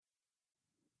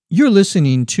You're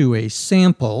listening to a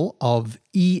sample of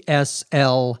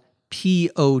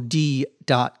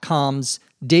ESLPOD.com's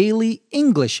daily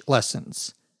English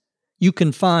lessons. You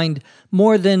can find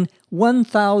more than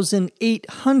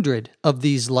 1,800 of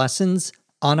these lessons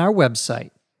on our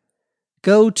website.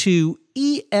 Go to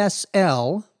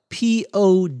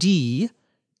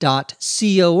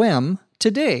ESLPOD.com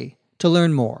today to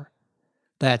learn more.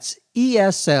 That's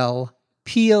ESLPOD.com.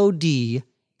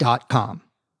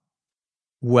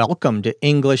 Welcome to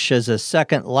English as a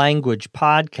Second Language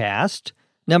podcast,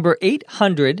 number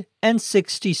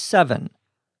 867.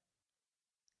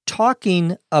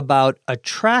 Talking about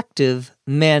attractive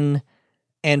men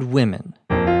and women.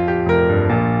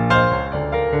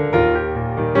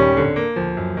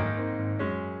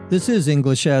 This is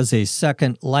English as a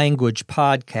Second Language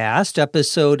podcast,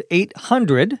 episode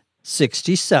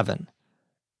 867.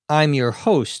 I'm your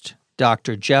host,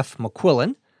 Dr. Jeff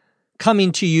McQuillan,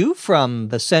 coming to you from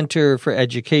the Center for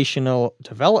Educational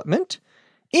Development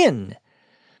in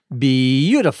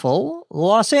beautiful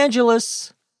Los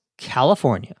Angeles,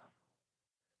 California.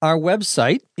 Our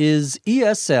website is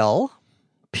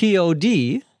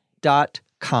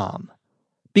ESLPOD.com.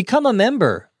 Become a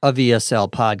member of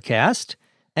ESL Podcast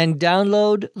and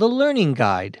download the learning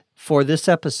guide for this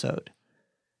episode.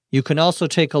 You can also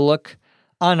take a look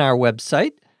on our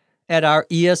website at our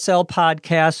ESL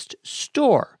Podcast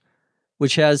store,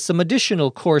 which has some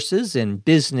additional courses in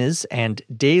business and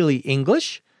daily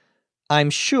English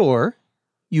I'm sure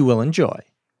you will enjoy.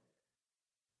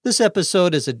 This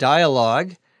episode is a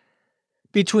dialogue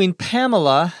between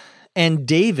Pamela and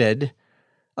David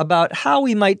about how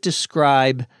we might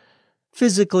describe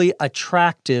physically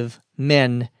attractive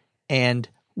men and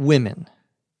women.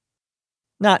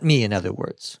 Not me, in other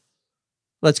words.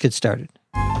 Let's get started.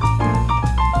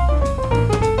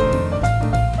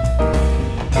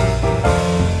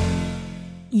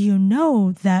 You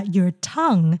know that your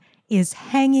tongue is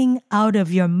hanging out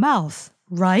of your mouth,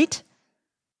 right?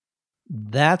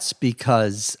 That's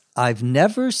because I've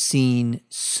never seen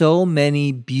so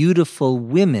many beautiful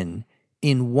women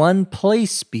in one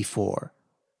place before.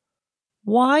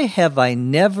 Why have I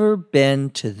never been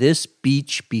to this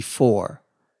beach before?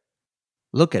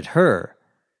 Look at her.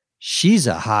 She's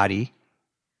a hottie.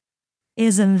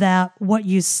 Isn't that what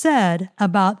you said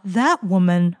about that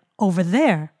woman over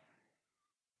there?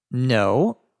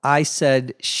 No, I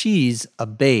said she's a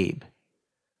babe.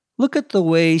 Look at the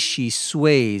way she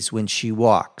sways when she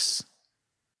walks.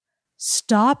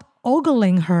 Stop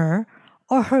ogling her,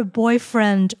 or her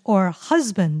boyfriend or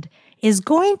husband is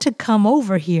going to come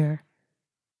over here.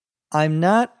 I'm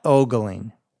not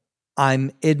ogling.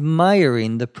 I'm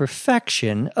admiring the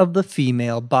perfection of the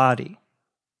female body.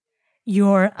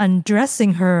 You're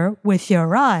undressing her with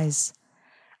your eyes.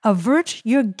 Avert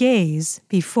your gaze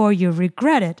before you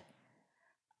regret it.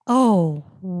 Oh,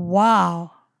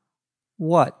 wow.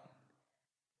 What?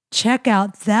 Check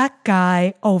out that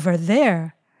guy over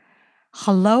there.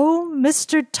 Hello,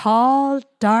 Mr. Tall,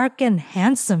 Dark, and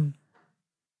Handsome.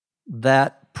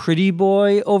 That pretty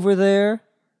boy over there?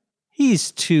 He's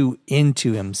too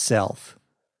into himself.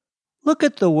 Look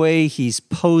at the way he's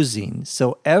posing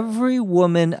so every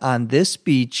woman on this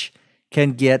beach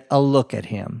can get a look at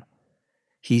him.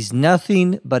 He's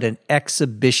nothing but an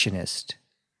exhibitionist.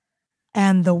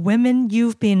 And the women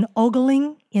you've been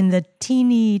ogling in the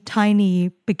teeny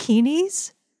tiny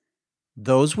bikinis?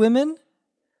 Those women?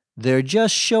 They're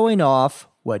just showing off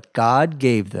what God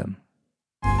gave them.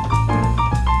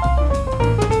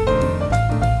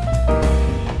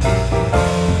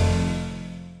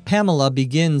 Pamela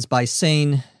begins by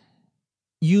saying,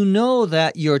 "You know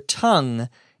that your tongue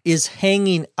is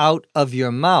hanging out of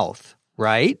your mouth,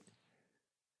 right?"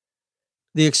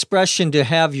 The expression to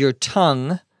have your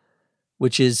tongue,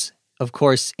 which is, of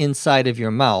course, inside of your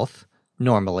mouth,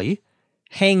 normally,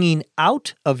 hanging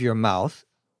out of your mouth,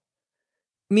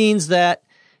 means that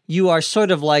you are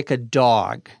sort of like a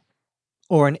dog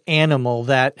or an animal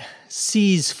that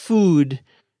sees food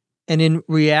and in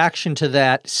reaction to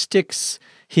that sticks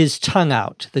his tongue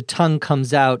out. The tongue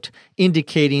comes out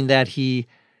indicating that he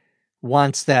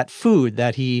wants that food,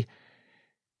 that he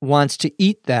wants to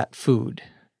eat that food.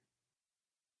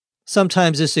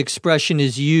 Sometimes this expression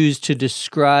is used to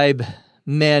describe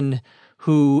men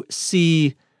who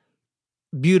see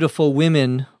beautiful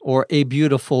women or a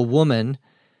beautiful woman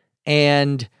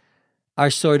and are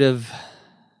sort of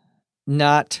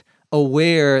not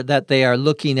aware that they are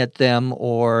looking at them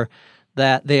or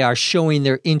that they are showing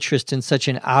their interest in such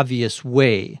an obvious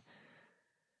way.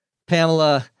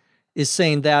 Pamela is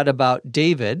saying that about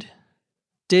David.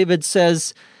 David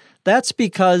says That's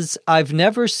because I've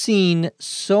never seen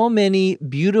so many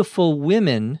beautiful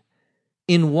women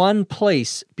in one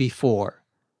place before.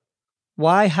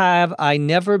 Why have I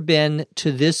never been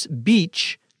to this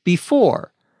beach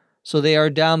before? So they are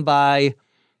down by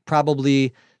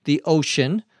probably the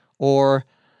ocean or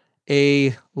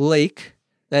a lake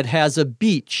that has a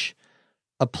beach,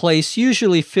 a place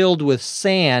usually filled with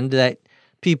sand that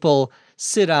people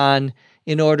sit on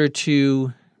in order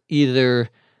to either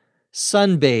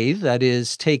sunbathe, that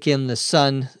is, take in the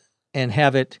sun and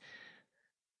have it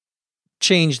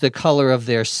change the color of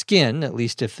their skin, at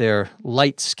least if they're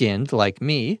light-skinned like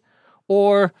me,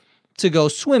 or to go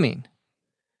swimming.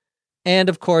 And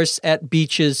of course, at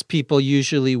beaches, people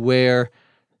usually wear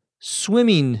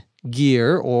swimming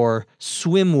gear or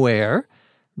swimwear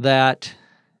that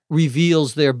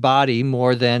reveals their body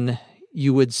more than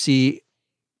you would see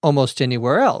almost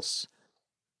anywhere else.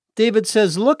 David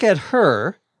says, look at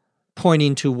her,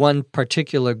 pointing to one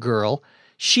particular girl.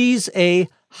 She's a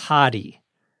hottie.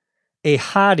 A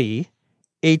hottie,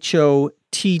 H-O-T-T-I-E,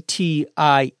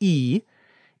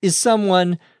 is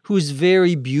someone who's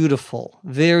very beautiful,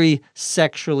 very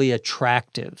sexually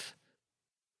attractive.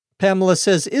 Pamela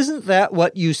says, isn't that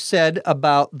what you said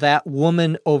about that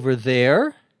woman over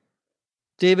there?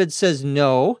 David says,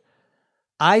 no.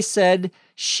 I said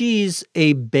she's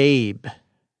a babe.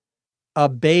 A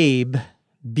babe,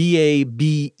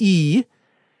 B-A-B-E,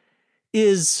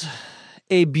 is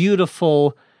a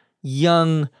beautiful,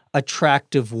 young,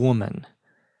 attractive woman.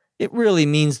 It really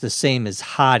means the same as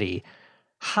hottie.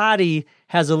 Hottie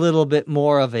has a little bit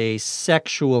more of a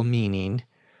sexual meaning.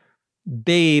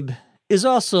 Babe is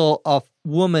also a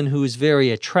woman who's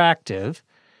very attractive.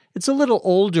 It's a little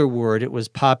older word. It was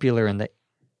popular in the,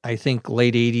 I think,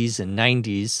 late 80s and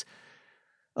 90s.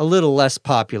 A little less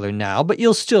popular now, but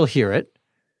you'll still hear it.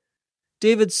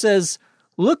 David says,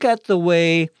 look at the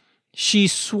way she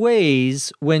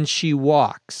sways when she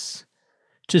walks.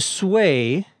 To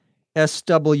sway,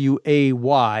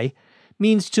 S-W-A-Y,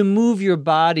 means to move your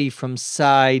body from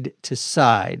side to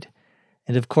side.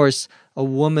 And of course, a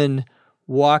woman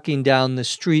walking down the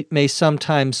street may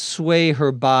sometimes sway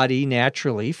her body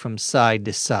naturally from side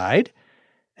to side,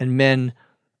 and men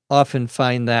often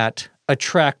find that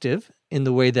attractive in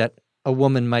the way that a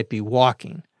woman might be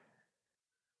walking.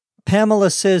 Pamela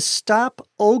says, stop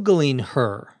ogling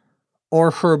her,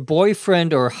 or her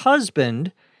boyfriend or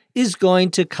husband is going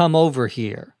to come over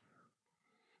here.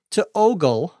 To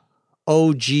ogle,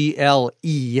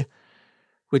 O-G-L-E,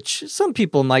 which some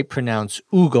people might pronounce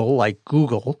oogle, like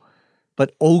Google,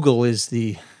 but ogle is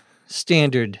the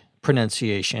standard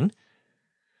pronunciation,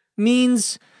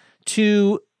 means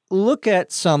to look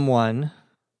at someone,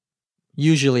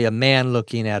 usually a man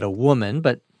looking at a woman,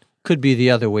 but could be the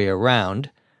other way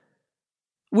around,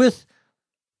 with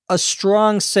a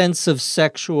strong sense of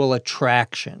sexual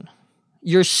attraction.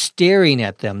 You're staring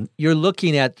at them. You're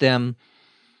looking at them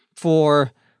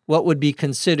for what would be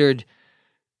considered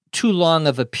too long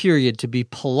of a period to be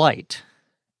polite.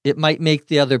 It might make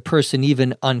the other person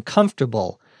even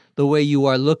uncomfortable the way you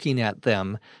are looking at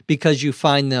them because you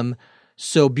find them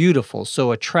so beautiful,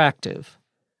 so attractive.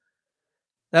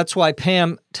 That's why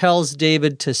Pam tells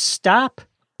David to stop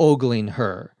ogling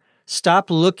her, stop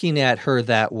looking at her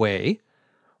that way,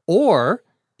 or,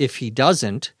 if he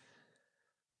doesn't,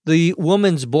 the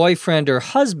woman's boyfriend or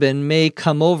husband may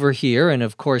come over here and,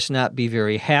 of course, not be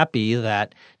very happy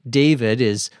that David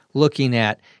is looking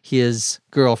at his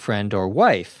girlfriend or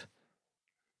wife.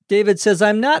 David says,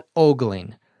 I'm not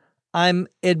ogling. I'm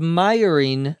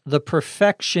admiring the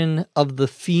perfection of the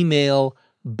female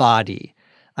body.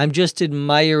 I'm just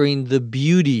admiring the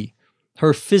beauty,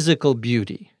 her physical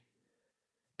beauty.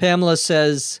 Pamela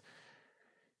says,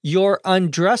 you're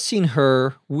undressing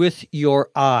her with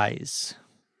your eyes.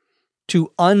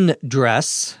 To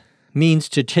undress means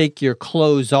to take your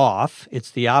clothes off.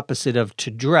 It's the opposite of to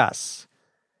dress.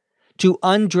 To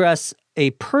undress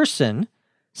a person,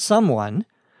 someone,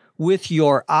 with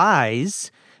your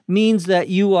eyes means that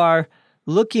you are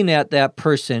looking at that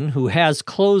person who has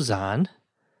clothes on,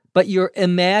 but you're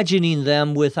imagining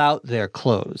them without their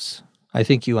clothes. I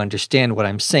think you understand what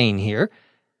I'm saying here.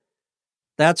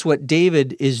 That's what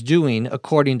David is doing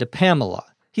according to Pamela.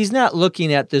 He's not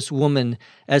looking at this woman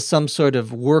as some sort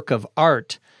of work of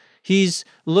art. He's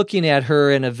looking at her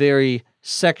in a very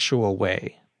sexual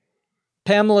way.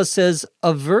 Pamela says,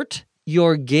 avert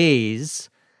your gaze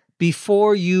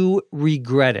before you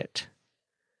regret it.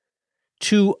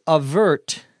 To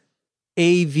avert,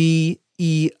 A-V-E-R-T,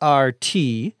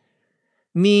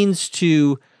 means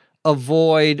to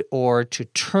avoid or to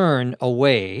turn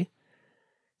away.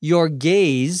 Your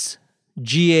gaze,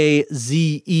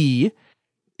 G-A-Z-E,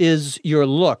 is your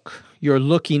look. You're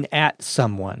looking at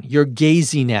someone. You're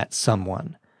gazing at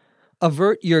someone.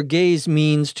 Avert your gaze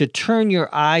means to turn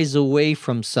your eyes away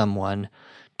from someone.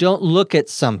 Don't look at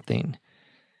something.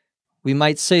 We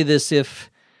might say this if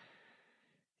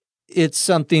it's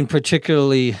something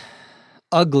particularly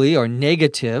ugly or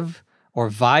negative or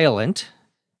violent.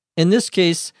 In this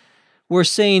case, we're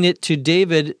saying it to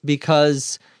David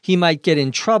because he might get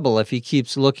in trouble if he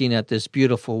keeps looking at this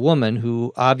beautiful woman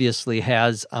who obviously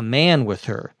has a man with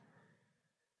her.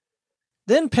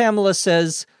 Then Pamela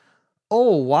says,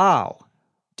 "Oh, wow."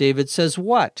 David says,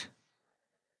 "What?"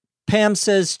 Pam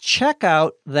says, "Check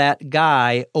out that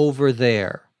guy over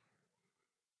there."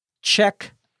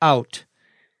 Check out.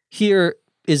 Here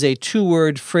is a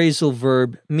two-word phrasal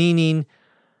verb meaning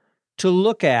to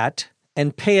look at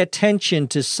and pay attention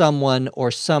to someone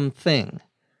or something.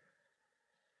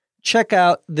 Check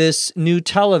out this new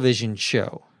television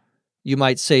show, you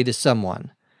might say to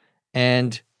someone,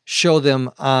 and show them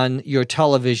on your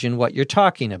television what you're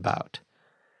talking about.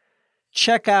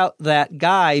 Check out that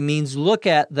guy means look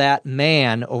at that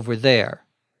man over there.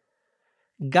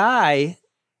 Guy,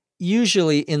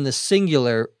 usually in the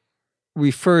singular,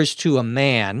 refers to a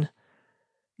man.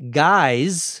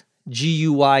 Guys,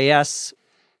 G-U-Y-S,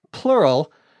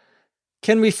 plural,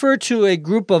 can refer to a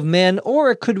group of men,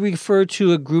 or it could refer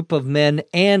to a group of men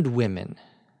and women.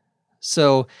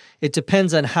 So it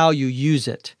depends on how you use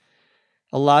it.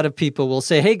 A lot of people will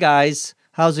say, "Hey guys,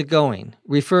 how's it going?"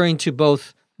 referring to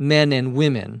both men and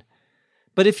women.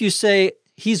 But if you say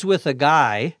he's with a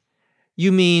guy,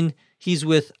 you mean he's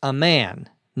with a man,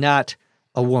 not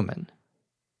a woman.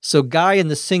 So guy in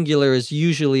the singular is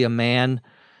usually a man.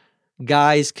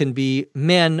 Guys can be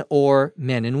men or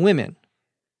men and women.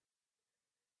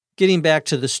 Getting back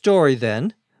to the story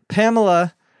then,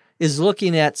 Pamela is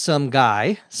looking at some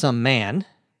guy, some man,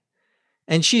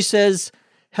 and she says,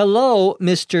 "Hello,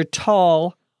 Mr.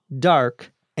 Tall,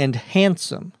 Dark, and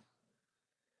Handsome."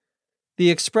 The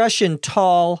expression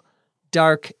tall,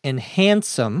 dark, and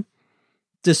handsome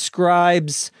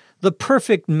describes the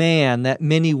perfect man that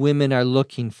many women are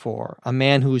looking for. A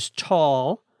man who's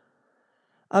tall,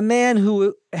 a man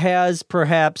who has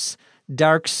perhaps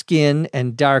dark skin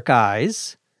and dark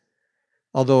eyes,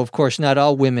 although, of course, not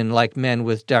all women like men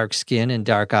with dark skin and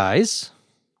dark eyes.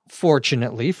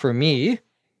 Fortunately for me,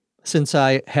 since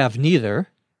I have neither.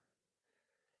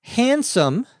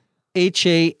 Handsome,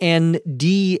 Handsome,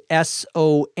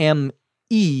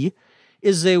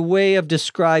 is a way of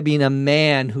describing a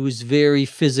man who's very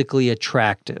physically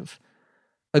attractive.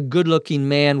 A good-looking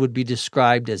man would be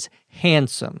described as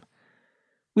handsome.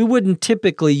 We wouldn't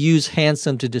typically use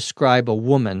handsome to describe a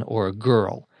woman or a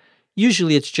girl.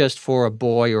 Usually it's just for a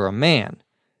boy or a man.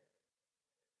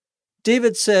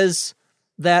 David says,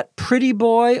 "That pretty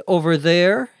boy over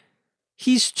there,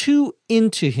 he's too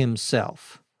into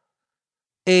himself."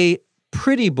 A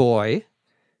pretty boy,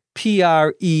 Pretty,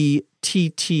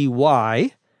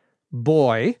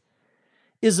 boy,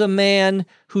 is a man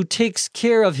who takes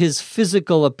care of his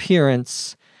physical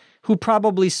appearance, who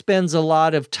probably spends a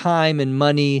lot of time and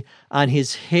money on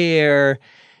his hair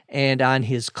and on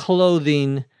his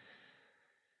clothing.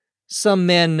 Some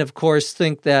men, of course,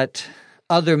 think that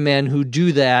other men who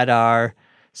do that are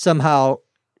somehow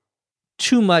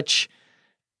too much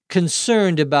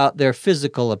concerned about their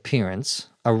physical appearance.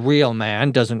 A real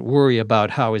man doesn't worry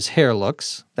about how his hair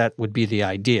looks. That would be the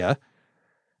idea.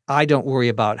 I don't worry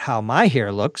about how my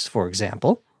hair looks, for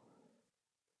example.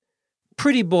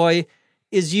 Pretty boy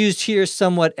is used here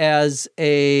somewhat as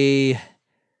an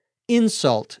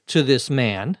insult to this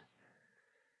man.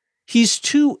 He's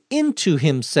too into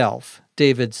himself,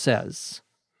 David says.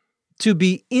 To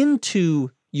be into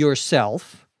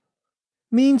yourself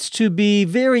means to be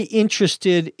very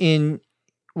interested in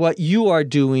what you are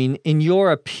doing, in your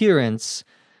appearance,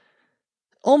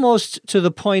 almost to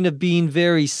the point of being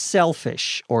very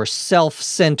selfish or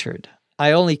self-centered.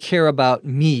 I only care about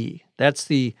me. That's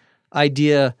the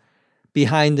idea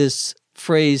behind this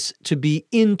phrase, to be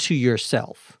into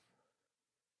yourself.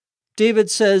 David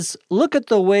says, look at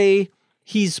the way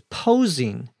he's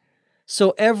posing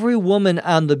so every woman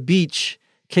on the beach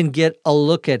can get a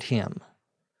look at him.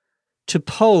 To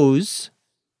pose,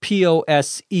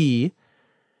 P-O-S-E,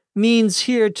 means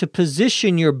here to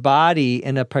position your body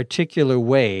in a particular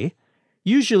way,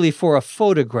 usually for a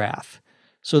photograph,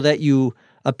 so that you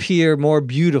appear more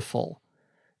beautiful.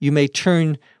 You may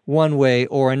turn one way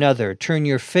or another, turn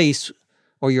your face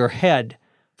or your head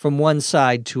from one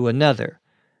side to another.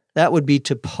 That would be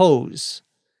to pose.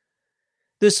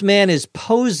 This man is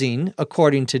posing,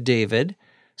 according to David,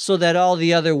 so that all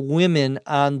the other women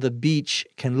on the beach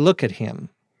can look at him.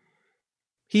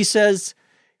 He says,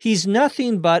 He's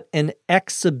nothing but an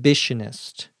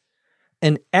exhibitionist.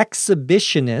 An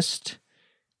exhibitionist,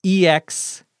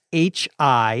 exhibitionist,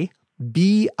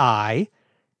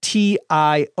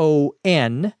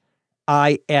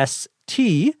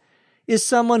 is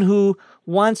someone who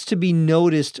wants to be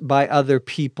noticed by other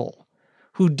people,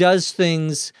 who does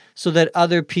things so that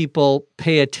other people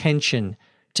pay attention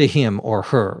to him or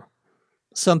her.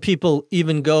 Some people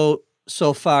even go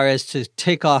so far as to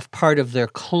take off part of their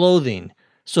clothing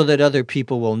so that other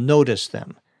people will notice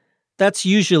them. That's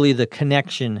usually the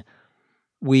connection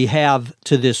we have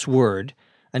to this word.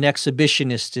 An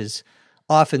exhibitionist is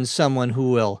often someone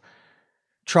who will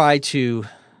try to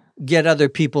get other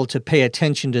people to pay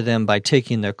attention to them by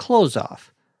taking their clothes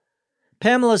off.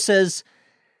 Pamela says,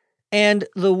 and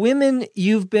the women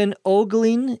you've been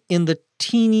ogling in the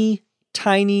teeny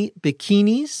tiny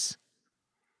bikinis?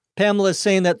 Pamela is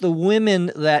saying that the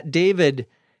women that David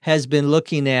has been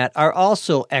looking at are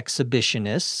also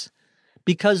exhibitionists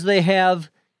because they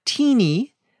have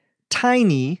teeny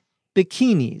tiny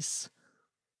bikinis.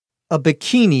 A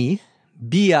bikini,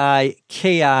 B-I-K-I-N-I,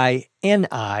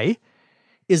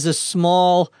 is a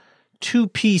small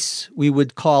two-piece, we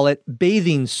would call it,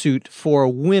 bathing suit for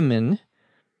women.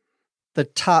 The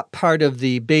top part of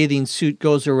the bathing suit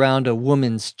goes around a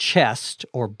woman's chest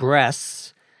or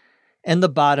breasts, and the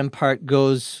bottom part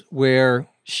goes where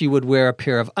she would wear a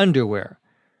pair of underwear.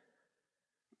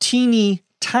 Teeny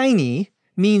tiny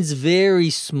means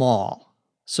very small,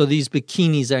 so these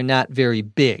bikinis are not very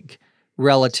big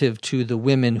relative to the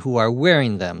women who are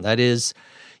wearing them. That is,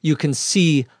 you can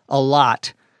see a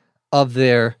lot of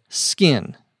their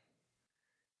skin.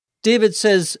 David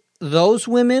says those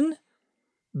women,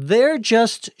 they're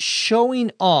just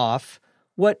showing off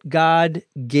what God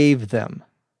gave them.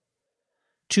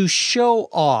 To show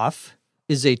off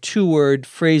is a two-word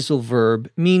phrasal verb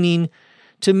meaning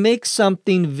to make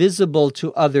something visible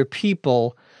to other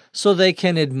people so they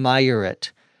can admire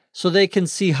it, so they can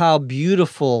see how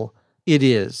beautiful it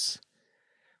is.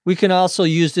 We can also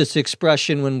use this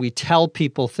expression when we tell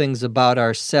people things about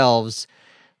ourselves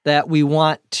that we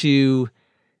want to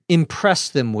impress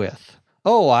them with.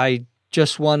 Oh, I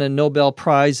just won a Nobel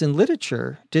Prize in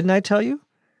Literature. Didn't I tell you?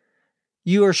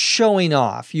 You are showing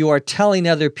off. You are telling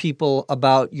other people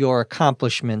about your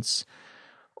accomplishments,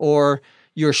 or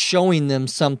you're showing them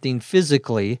something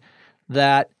physically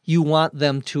that you want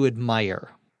them to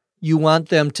admire. You want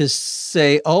them to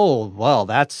say, oh, well,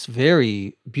 that's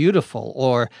very beautiful,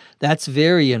 or that's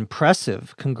very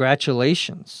impressive.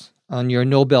 Congratulations on your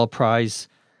Nobel Prize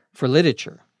for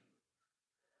Literature.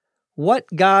 What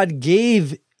God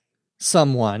gave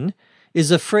someone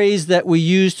is a phrase that we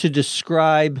use to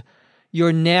describe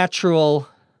your natural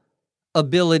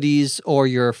abilities or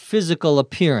your physical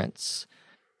appearance.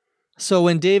 So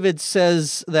when David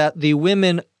says that the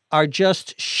women are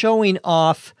just showing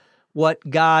off what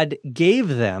God gave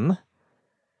them,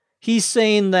 he's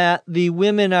saying that the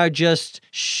women are just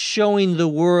showing the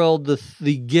world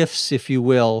the gifts, if you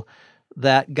will,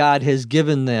 that God has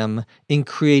given them in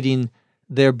creating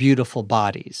their beautiful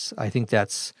bodies. I think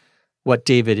that's what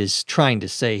David is trying to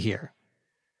say here.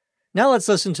 Now let's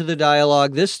listen to the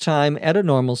dialogue, this time at a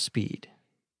normal speed.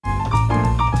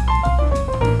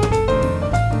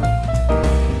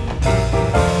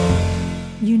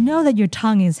 You know that your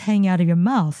tongue is hanging out of your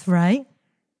mouth, right?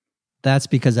 That's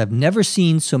because I've never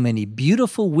seen so many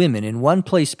beautiful women in one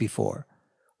place before.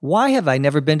 Why have I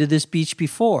never been to this beach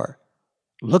before?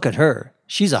 Look at her.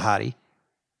 She's a hottie.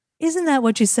 Isn't that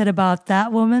what you said about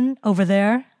that woman over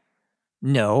there?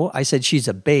 No, I said she's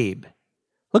a babe.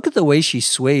 Look at the way she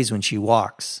sways when she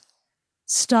walks.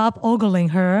 Stop ogling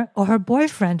her, or her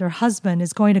boyfriend or husband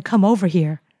is going to come over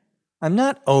here. I'm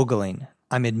not ogling.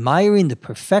 I'm admiring the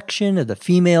perfection of the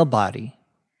female body.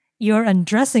 You're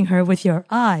undressing her with your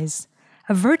eyes.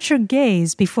 Avert your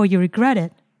gaze before you regret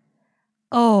it.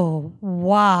 Oh,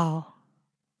 wow.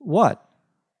 What?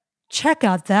 Check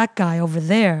out that guy over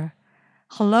there.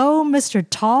 Hello, Mr.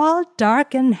 Tall,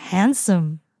 Dark, and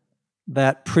Handsome.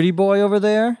 That pretty boy over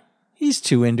there? He's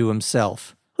too into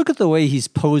himself. Look at the way he's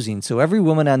posing so every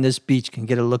woman on this beach can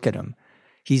get a look at him.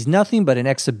 He's nothing but an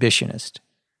exhibitionist.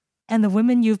 And the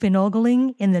women you've been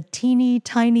ogling in the teeny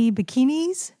tiny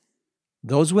bikinis?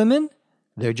 Those women?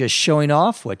 They're just showing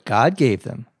off what God gave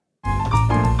them.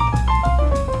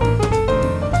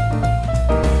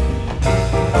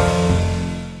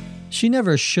 She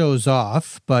never shows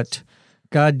off, but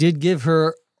God did give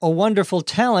her a wonderful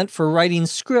talent for writing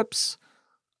scripts.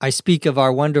 I speak of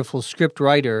our wonderful script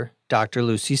writer, Dr.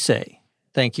 Lucy Say.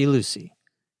 Thank you, Lucy.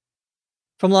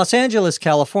 From Los Angeles,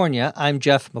 California, I'm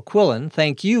Jeff McQuillan.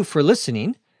 Thank you for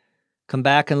listening. Come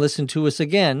back and listen to us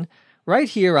again right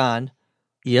here on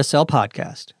ESL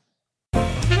Podcast.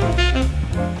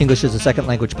 English as a Second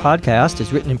Language podcast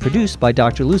is written and produced by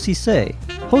Dr. Lucy Say,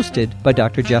 hosted by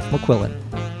Dr. Jeff McQuillan.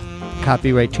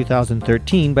 Copyright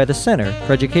 2013 by the Center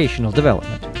for Educational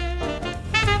Development.